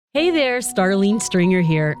Hey there, Starlene Stringer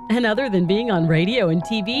here. And other than being on radio and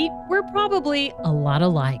TV, we're probably a lot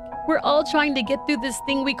alike. We're all trying to get through this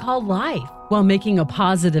thing we call life while making a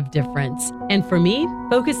positive difference. And for me,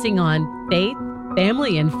 focusing on faith,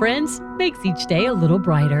 family, and friends makes each day a little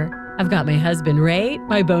brighter. I've got my husband, Ray,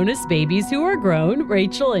 my bonus babies who are grown,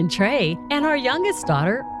 Rachel and Trey, and our youngest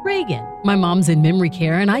daughter, Reagan. My mom's in memory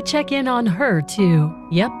care and I check in on her too.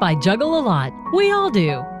 Yep, I juggle a lot. We all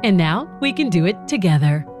do. And now we can do it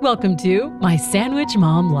together. Welcome to My Sandwich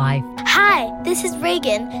Mom Life. Hi, this is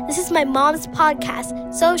Reagan. This is my mom's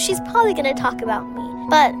podcast, so she's probably going to talk about me.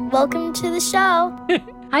 But welcome to the show.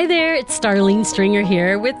 Hi there, it's Starlene Stringer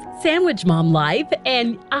here with Sandwich Mom Life,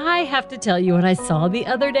 and I have to tell you what I saw the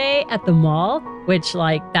other day at the mall, which,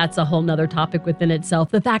 that's a whole nother topic within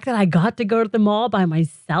itself. The fact that I got to go to the mall by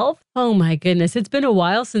myself. Oh my goodness, it's been a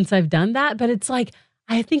while since I've done that, but it's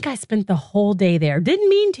I think I spent the whole day there. Didn't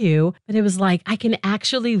mean to, but it was I can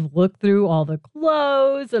actually look through all the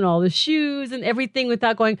clothes and all the shoes and everything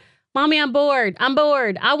without going, Mommy, I'm bored.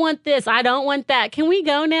 I want this. I don't want that. Can we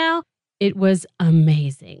go now? It was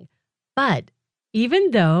amazing. But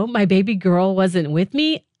even though my baby girl wasn't with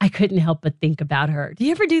me, I couldn't help but think about her. Do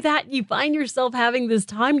you ever do that? You find yourself having this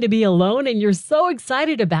time to be alone and you're so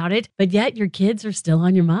excited about it, but yet your kids are still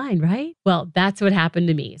on your mind, right? Well, that's what happened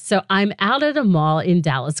to me. So I'm out at a mall in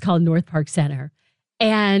Dallas called North Park Center,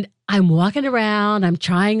 and I'm walking around, I'm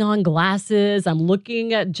trying on glasses, I'm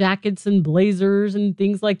looking at jackets and blazers and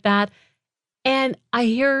things like that, and I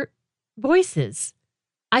hear voices.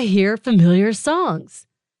 I hear familiar songs,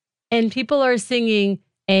 and people are singing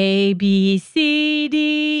A, B, C,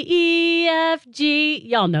 D, E, F, G.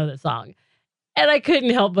 Y'all know the song. And I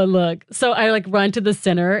couldn't help but look. So I run to the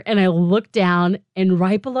center and I look down, and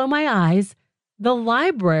right below my eyes, the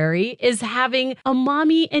library is having a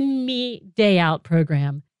Mommy and Me Day Out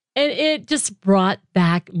program. And it just brought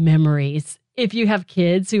back memories. If you have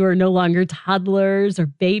kids who are no longer toddlers or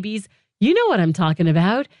babies, you know what I'm talking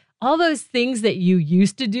about. All those things that you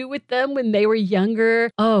used to do with them when they were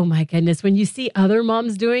younger. Oh my goodness. When you see other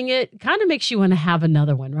moms doing it kind of makes you want to have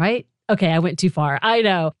another one, right? Okay, I went too far. I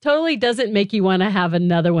know. Totally doesn't make you want to have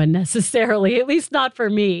another one necessarily, at least not for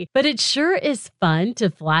me. But it sure is fun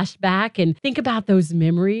to flash back and think about those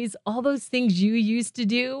memories, all those things you used to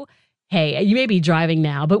do. Hey, you may be driving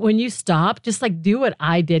now, but when you stop, just do what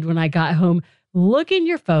I did when I got home. Look in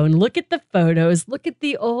your phone, look at the photos, look at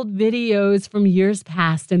the old videos from years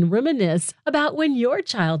past and reminisce about when your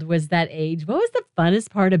child was that age. What was the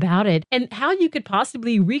funnest part about it and how you could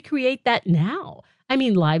possibly recreate that now? I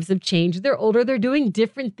mean, lives have changed. They're older, they're doing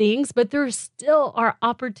different things, but there still are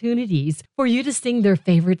opportunities for you to sing their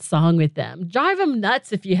favorite song with them. Drive them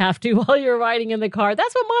nuts if you have to while you're riding in the car.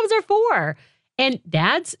 That's what moms are for. And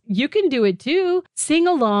dads, you can do it too. Sing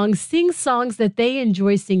along, sing songs that they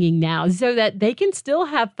enjoy singing now so that they can still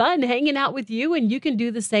have fun hanging out with you and you can do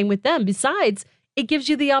the same with them. Besides, it gives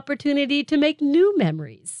you the opportunity to make new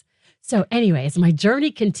memories. So anyways, my journey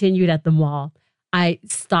continued at the mall. I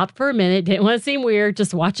stopped for a minute, didn't want to seem weird,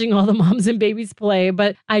 just watching all the moms and babies play,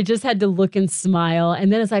 but I just had to look and smile.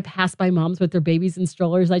 And then as I passed by moms with their babies and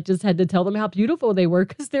strollers, I just had to tell them how beautiful they were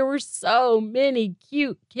because there were so many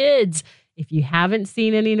cute kids. If you haven't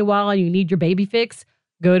seen any in a while and you need your baby fix,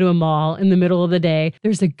 go to a mall in the middle of the day.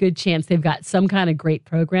 There's a good chance they've got some kind of great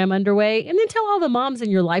program underway. And then tell all the moms in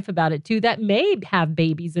your life about it too that may have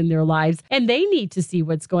babies in their lives and they need to see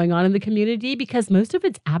what's going on in the community because most of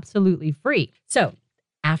it's absolutely free. So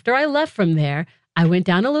after I left from there, I went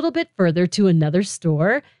down a little bit further to another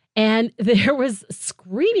store and there was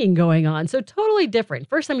screaming going on. So totally different.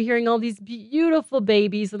 First, I'm hearing all these beautiful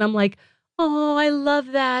babies and I'm like, oh, I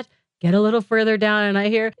love that. Get a little further down and I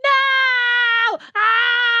hear, no!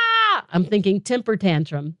 Ah! I'm thinking temper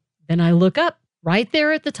tantrum. Then I look up. Right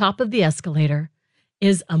there at the top of the escalator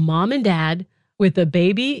is a mom and dad with a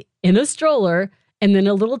baby in a stroller and then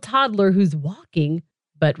a little toddler who's walking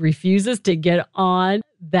but refuses to get on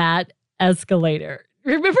that escalator.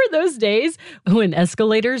 Remember those days when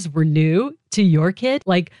escalators were new to your kid?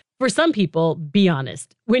 For some people, be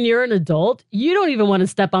honest, when you're an adult, you don't even want to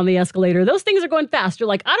step on the escalator. Those things are going fast. You're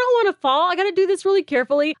like, I don't want to fall. I got to do this really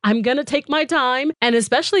carefully. I'm going to take my time. And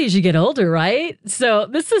especially as you get older, right? So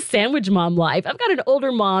this is Sandwich Mom Life. I've got an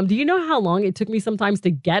older mom. Do you know how long it took me sometimes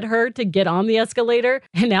to get her to get on the escalator?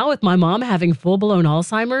 And now with my mom having full-blown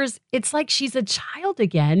Alzheimer's, it's like she's a child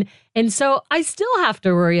again. And so I still have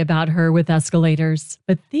to worry about her with escalators.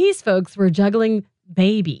 But these folks were juggling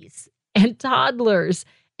babies and toddlers.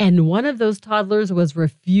 And one of those toddlers was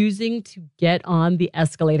refusing to get on the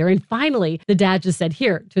escalator. And finally, the dad just said,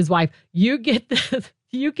 here, to his wife, you get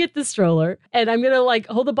you get the stroller and I'm going to like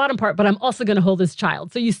hold the bottom part, but I'm also going to hold this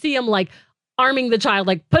child. So you see him like arming the child,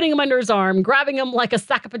 like putting him under his arm, grabbing him like a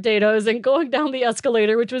sack of potatoes and going down the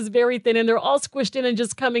escalator, which was very thin. And they're all squished in and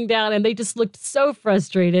just coming down. And they just looked so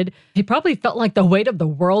frustrated. They probably felt like the weight of the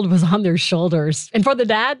world was on their shoulders. And for the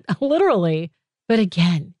dad, literally. But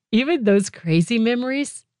again, even those crazy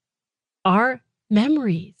memories are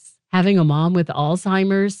memories. Having a mom with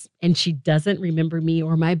Alzheimer's and she doesn't remember me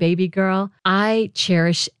or my baby girl, I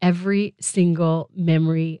cherish every single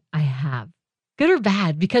memory I have, good or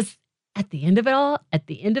bad, because at the end of it all, at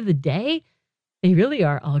the end of the day, they really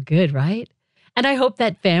are all good, right? And I hope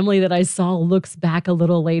that family that I saw looks back a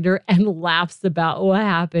little later and laughs about what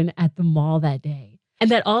happened at the mall that day. And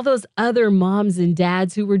that all those other moms and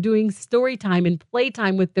dads who were doing story time and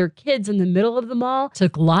playtime with their kids in the middle of the mall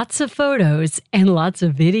took lots of photos and lots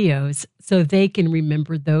of videos so they can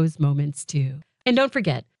remember those moments too. And don't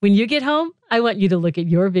forget, when you get home, I want you to look at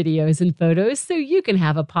your videos and photos so you can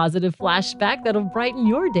have a positive flashback that'll brighten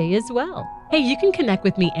your day as well. Hey, you can connect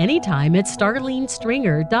with me anytime at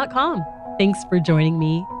starlenestringer.com. Thanks for joining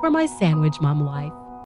me for my Sandwich Mom Life.